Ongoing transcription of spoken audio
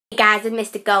guys, it's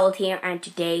Mr. Gold here, and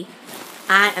today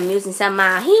I am using some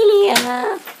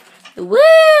helium.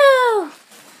 Woo!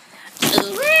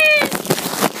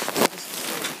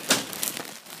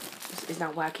 It's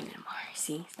not working anymore.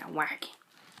 See, it's not working.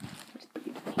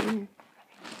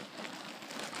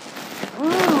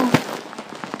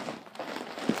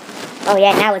 Oh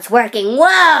yeah, now it's working. Whoa!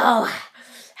 I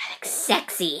look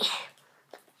sexy.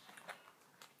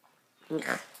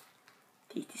 Ugh.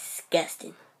 It's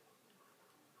disgusting.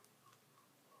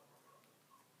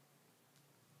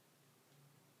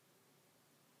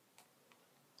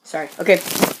 Sorry. Okay.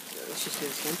 Let's just do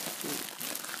this again.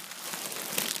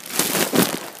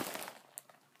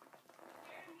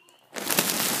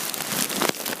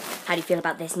 How do you feel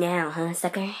about this now, huh,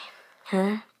 sucker?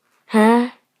 Huh?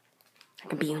 Huh? I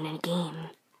can be you in a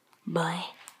game, boy.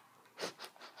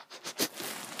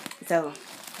 So,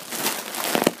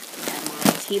 add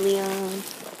more helium.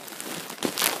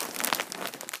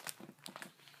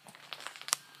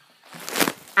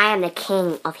 I am the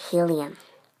king of helium.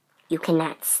 You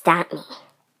cannot stop me.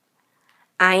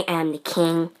 I am the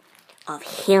king of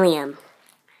helium.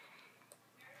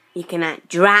 You cannot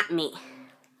drop me.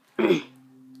 Can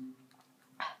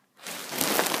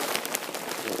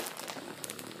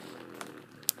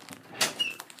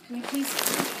you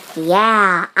please?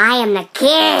 Yeah, I am the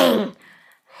king.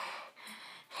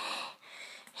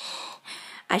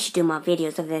 I should do more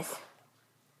videos of this.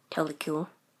 Totally cool.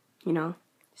 You know?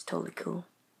 It's totally cool.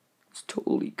 It's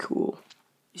totally cool.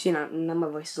 You see, now my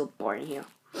voice is so boring here.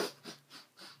 It's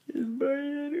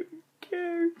boring, I don't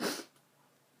care.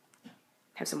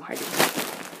 Have some heart.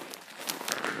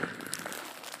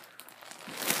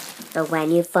 But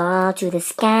when you fall to the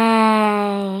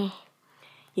sky,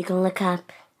 you can look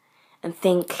up and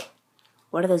think,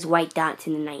 what are those white dots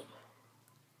in the night?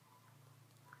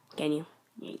 Can you?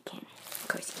 Yeah, you can. Of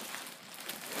course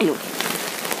you can. Anyway.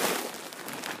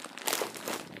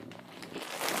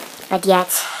 But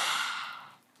yet,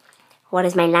 what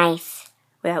is my life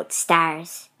without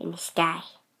stars in the sky?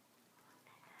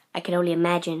 I can only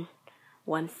imagine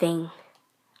one thing,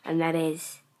 and that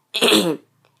is,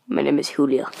 my name is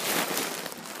Julio.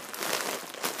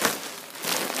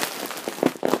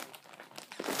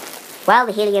 Well,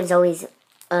 the helium's always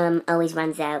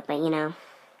runs out, but you know,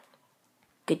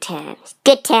 good times,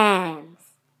 good times.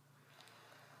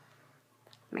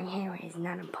 My hair is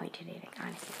not on point today, like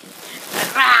honestly.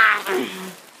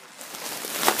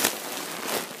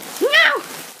 No!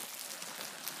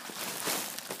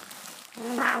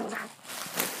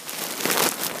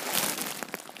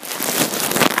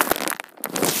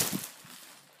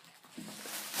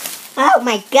 Oh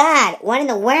my God! What in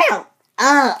the world?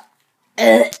 Oh,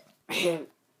 oh,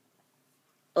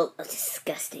 that's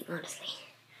disgusting, honestly.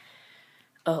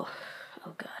 Oh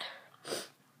God.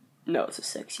 No, it's a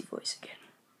sexy voice again.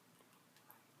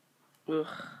 Ugh.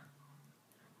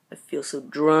 I feel so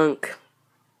drunk.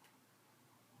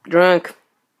 Drunk.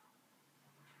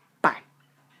 Bye.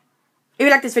 If you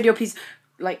like this video, please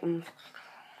like. If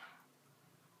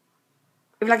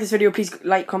you like this video, please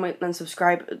like, comment, and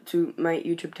subscribe to my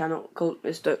YouTube channel called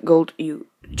Mr. Gold, you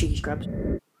cheeky scrubs.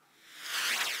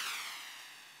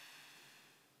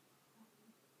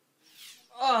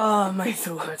 Oh, my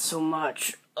throat hurts so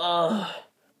much. Ugh.